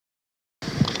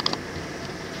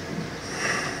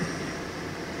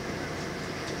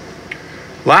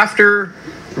Laughter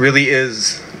really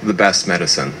is the best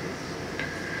medicine.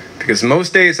 Because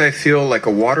most days I feel like a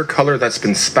watercolor that's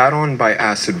been spat on by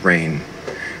acid rain,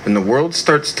 and the world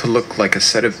starts to look like a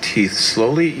set of teeth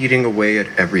slowly eating away at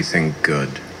everything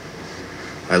good.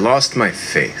 I lost my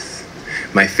faith.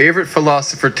 My favorite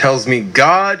philosopher tells me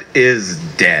God is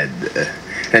dead.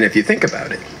 And if you think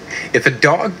about it, if a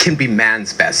dog can be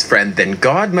man's best friend, then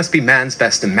God must be man's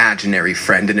best imaginary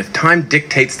friend. And if time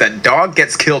dictates that dog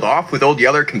gets killed off with old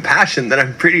Yeller compassion, then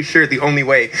I'm pretty sure the only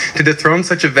way to dethrone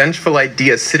such a vengeful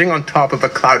idea sitting on top of a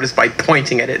cloud is by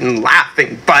pointing at it and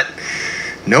laughing. But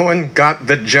no one got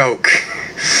the joke,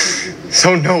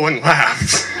 so no one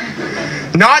laughed.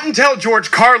 Not until George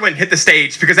Carlin hit the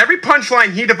stage, because every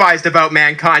punchline he devised about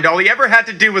mankind, all he ever had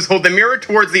to do was hold the mirror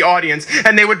towards the audience,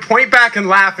 and they would point back and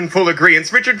laugh in full agreement.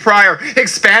 Richard Pryor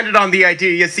expanded on the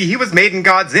idea. You see, he was made in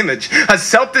God's image, a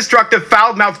self-destructive,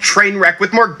 foul-mouthed train wreck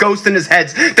with more ghosts in his head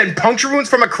than puncture wounds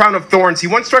from a crown of thorns. He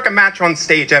once struck a match on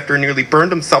stage after nearly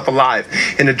burned himself alive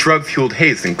in a drug-fueled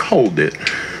haze and called it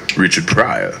Richard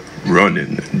Pryor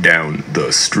running down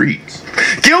the street.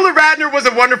 Gilda Radner was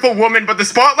a wonderful woman, but the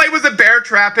spotlight was a bear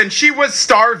trap, and she was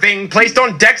starving, placed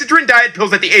on Dexedrine diet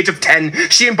pills at the age of 10.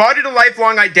 She embodied a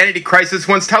lifelong identity crisis,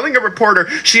 once telling a reporter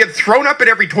she had thrown up at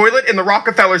every toilet in the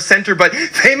Rockefeller Center, but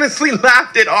famously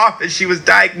laughed it off as she was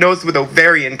diagnosed with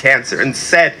ovarian cancer and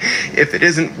said, if it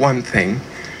isn't one thing,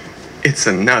 it's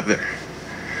another.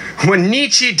 When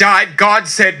Nietzsche died, God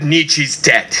said Nietzsche's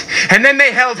dead. And then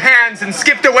they held hands and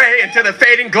skipped away into the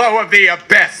fading glow of the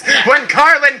abyss. When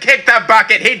Carlin kicked the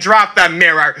bucket, he dropped the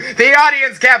mirror. The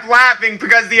audience kept laughing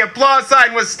because the applause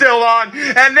sign was still on,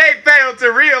 and they failed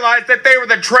to realize that they were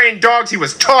the trained dogs he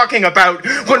was talking about.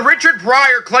 When Richard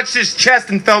Pryor clutched his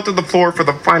chest and fell to the floor for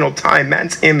the final time,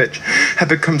 man's image had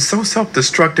become so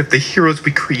self-destructive the heroes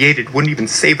we created wouldn't even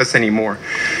save us anymore.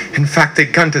 In fact, they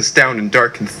gunned us down in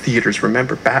darkened theaters.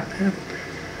 Remember Batman?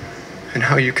 And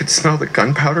how you could smell the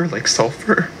gunpowder like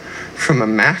sulfur from a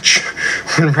match?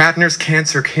 When Radner's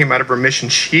cancer came out of remission,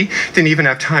 she didn't even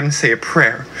have time to say a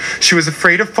prayer. She was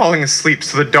afraid of falling asleep,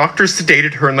 so the doctor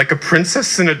sedated her, and like a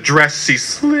princess in a dress, she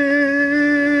slipped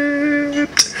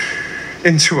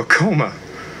into a coma.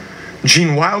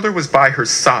 Gene Wilder was by her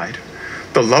side.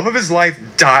 The love of his life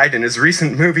died, and his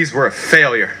recent movies were a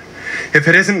failure. If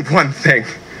it isn't one thing,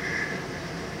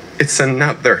 it's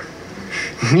another.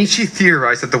 Nietzsche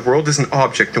theorized that the world is an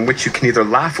object in which you can either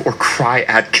laugh or cry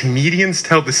at. Comedians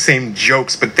tell the same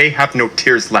jokes, but they have no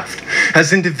tears left.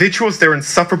 As individuals, they're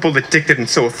insufferable, addicted, and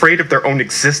so afraid of their own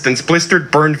existence. Blistered,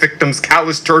 burned victims,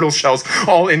 calloused turtle shells,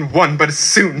 all in one. But as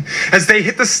soon as they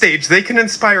hit the stage, they can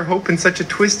inspire hope in such a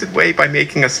twisted way by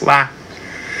making us laugh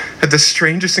at the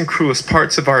strangest and cruelest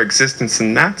parts of our existence,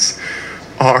 and that's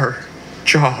our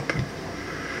job.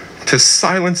 To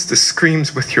silence the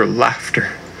screams with your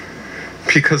laughter.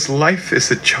 Because life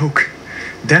is a joke.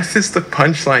 Death is the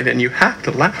punchline, and you have to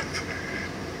laugh.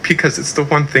 Because it's the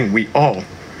one thing we all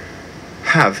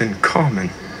have in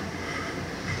common.